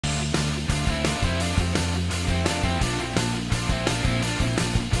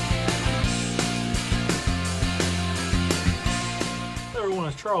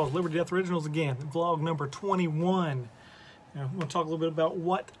it's Charles, Liberty Death Originals again, vlog number 21. I'm going to talk a little bit about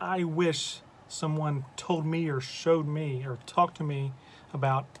what I wish someone told me or showed me or talked to me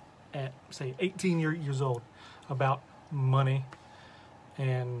about at, say, 18 years old, about money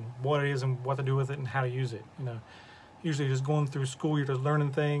and what it is and what to do with it and how to use it. Usually just going through school, you're just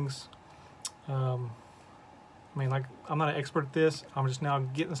learning things. I mean, like, I'm not an expert at this. I'm just now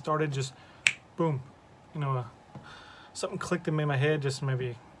getting started. Just boom, something clicked in my head just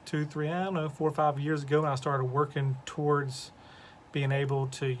maybe 2, 3, I don't know, 4 or 5 years ago, and I started working towards being able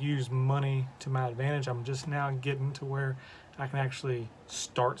to use money to my advantage. I'm just now getting to where I can actually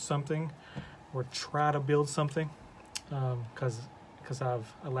start something or try to build something, because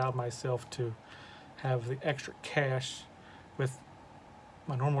I've allowed myself to have the extra cash with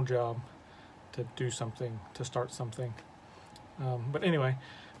my normal job to do something, to start something. But anyway,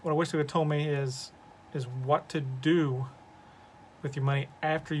 what I wish they would have told me is what to do with your money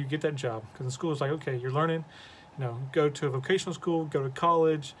after you get that job. Because in school it's like, okay, you're learning, go to a vocational school, go to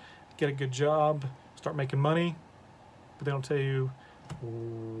college, get a good job, start making money, but they don't tell you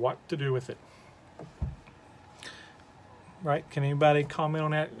what to do with it. Right? Can anybody comment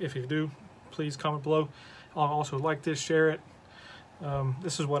on that? If you do, please comment below. I'll also like this, share it.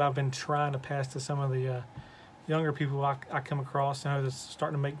 This is what I've been trying to pass to some of the younger people I come across now that's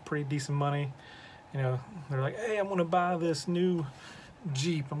starting to make pretty decent money. They're like, hey, I'm going to buy this new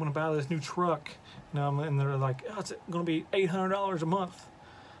Jeep. I'm going to buy this new truck. And they're like, oh, it's going to be $800 a month.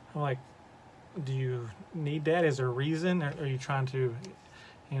 I'm like, do you need that? Is there a reason? Are you trying to,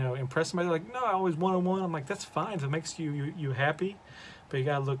 impress somebody? They're like, no, I always wanted one. I'm like, that's fine if it makes you happy, but you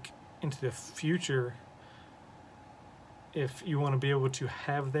got to look into the future if you want to be able to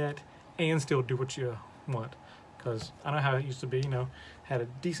have that and still do what you want. Because I know how it used to be, had a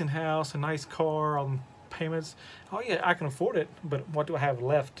decent house, a nice car, all the payments. Oh yeah, I can afford it, but what do I have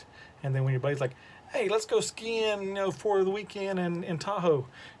left? And then when your buddy's like, hey, let's go skiing, for the weekend in Tahoe,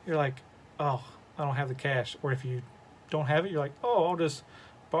 you're like, oh, I don't have the cash. Or if you don't have it, you're like, oh, I'll just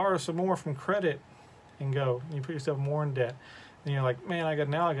borrow some more from credit and go. And you put yourself more in debt. And you're like, man, I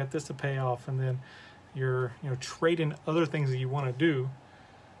got this to pay off. And then you're trading other things that you want to do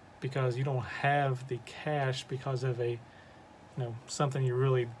because you don't have the cash because of a something you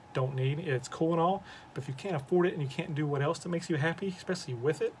really don't need. It's cool and all, but if you can't afford it and you can't do what else that makes you happy, especially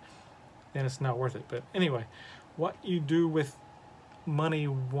with it, then it's not worth it. But anyway, what you do with money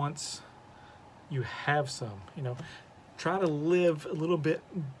once you have some, try to live a little bit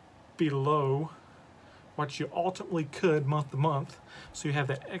below what you ultimately could month to month, so you have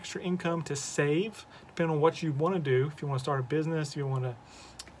that extra income to save depending on what you want to do. If you want to start a business, if you want to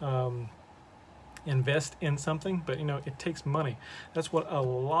invest in something, but it takes money. That's what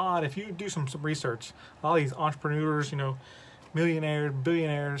if you do some research, a lot of these entrepreneurs, millionaires,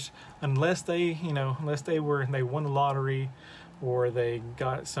 billionaires, unless they won the lottery or they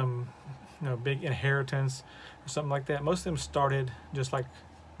got some big inheritance or something like that, most of them started just like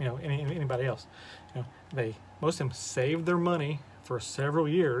anybody else. Most of them saved their money for several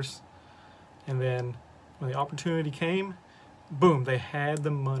years, and then when the opportunity came, boom, they had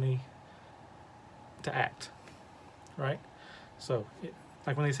the money to act, right? So,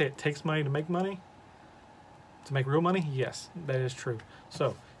 like when they say it takes money to make real money, yes, that is true.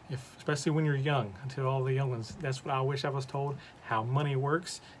 So, especially when you're young, to all the young ones, that's what I wish I was told, how money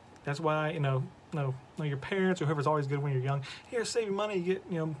works. That's why, your parents or whoever's always good when you're young, here, save your money, get,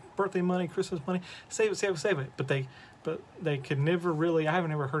 birthday money, Christmas money, save it. But they could never really, I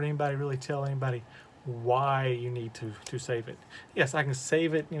haven't ever heard anybody really tell anybody why you need to save it. Yes, I can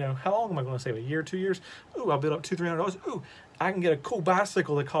save it, how long am I going to save it? A year, 2 years? Ooh, I'll build up $200-300. Ooh, I can get a cool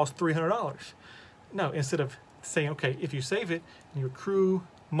bicycle that costs $300. No, instead of saying, okay, if you save it and you accrue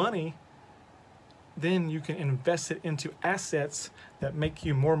money, then you can invest it into assets that make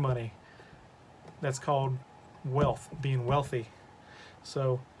you more money. That's called wealth, being wealthy.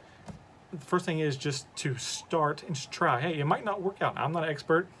 So the first thing is just to start and just try. Hey, it might not work out. I'm not an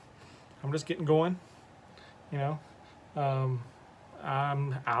expert. I'm just getting going.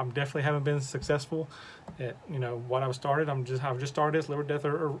 I'm definitely haven't been successful at what I've started. I've just started this Liberty Death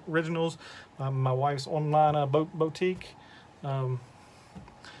Originals, my wife's online boutique.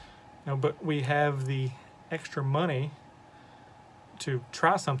 But we have the extra money to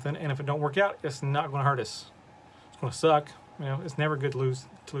try something, and if it don't work out, it's not going to hurt us. It's going to suck. It's never good to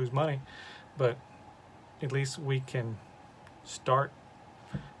lose money, but at least we can start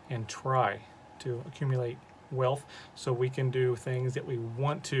and try to accumulate wealth so we can do things that we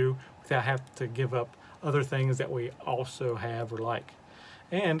want to without having to give up other things that we also have or like.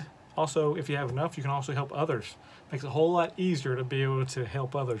 And also, if you have enough, you can also help others. Makes it a whole lot easier to be able to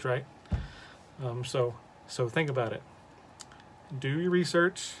help others, right? So think about it. Do your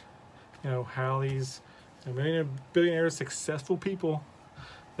research. You know how these millionaire, billionaires, successful people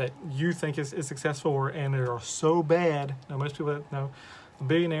that you think is successful and are so bad. Now, most people that know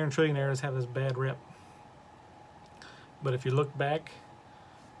billionaire and trillionaires have this bad rep. But if you look back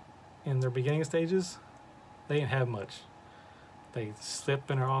in their beginning stages, they didn't have much. They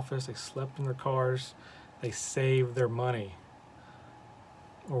slept in their office, they slept in their cars, they saved their money.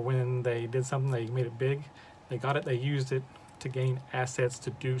 Or when they did something, they made it big, they got it, they used it to gain assets to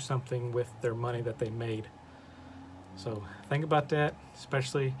do something with their money that they made. So think about that,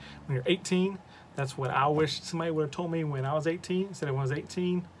 especially when you're 18. That's what I wish somebody would have told me when I was 18, instead of when I was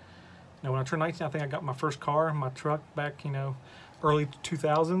 18. Now, when I turned 19, I think I got my first car, my truck, back, early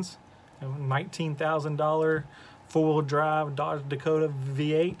 2000s. $19,000 four-wheel drive Dodge Dakota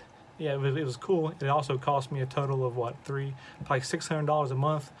V8. Yeah, it was cool. It also cost me a total of what, probably $600 a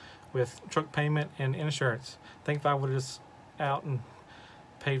month with truck payment and insurance. I think if I would have just out and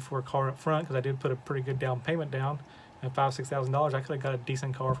paid for a car up front, because I did put a pretty good down payment down, and $5,000-6,000, I could have got a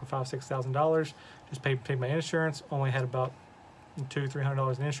decent car for $5,000-6,000. Just paid my insurance. Only had about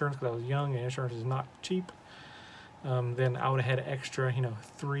 $200-300 in insurance because I was young and insurance is not cheap. Then I would have had extra,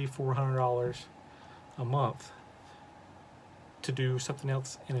 $300-400 a month to do something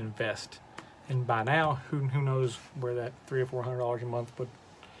else and invest. And by now, who knows where that $300 or $400 a month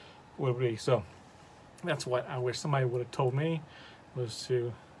would be. So that's what I wish somebody would have told me, was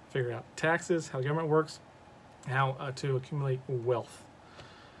to figure out taxes, how the government works, how to accumulate wealth,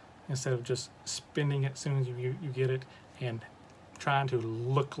 instead of just spending it as soon as you get it and trying to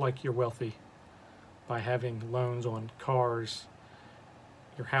look like you're wealthy by having loans on cars,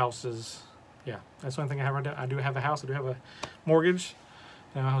 your houses. Yeah, that's one thing I have right now. I do have a house, I do have a mortgage,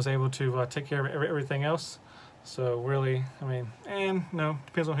 and I was able to take care of everything else. So really,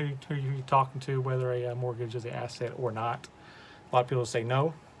 depends on who you're talking to, whether a mortgage is an asset or not. A lot of people say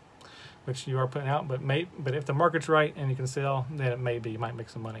no, which you are putting out, but if the market's right and you can sell, then it may be, you might make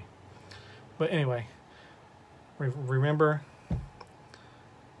some money. But anyway, remember,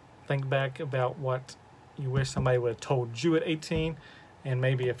 think back about what you wish somebody would have told you at 18, and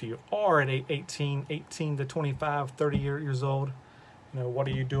maybe if you are at 18 to 25, 30 years old, what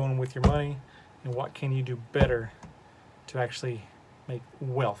are you doing with your money, and what can you do better to actually make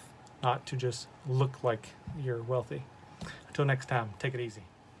wealth, not to just look like you're wealthy. Until next time, take it easy.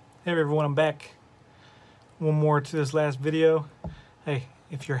 Hey everyone, I'm back. One more to this last video. Hey,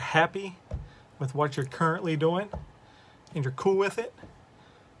 if you're happy with what you're currently doing and you're cool with it,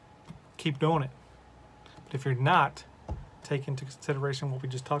 keep doing it. But if you're not, take into consideration what we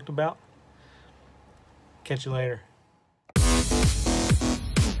just talked about. Catch you later.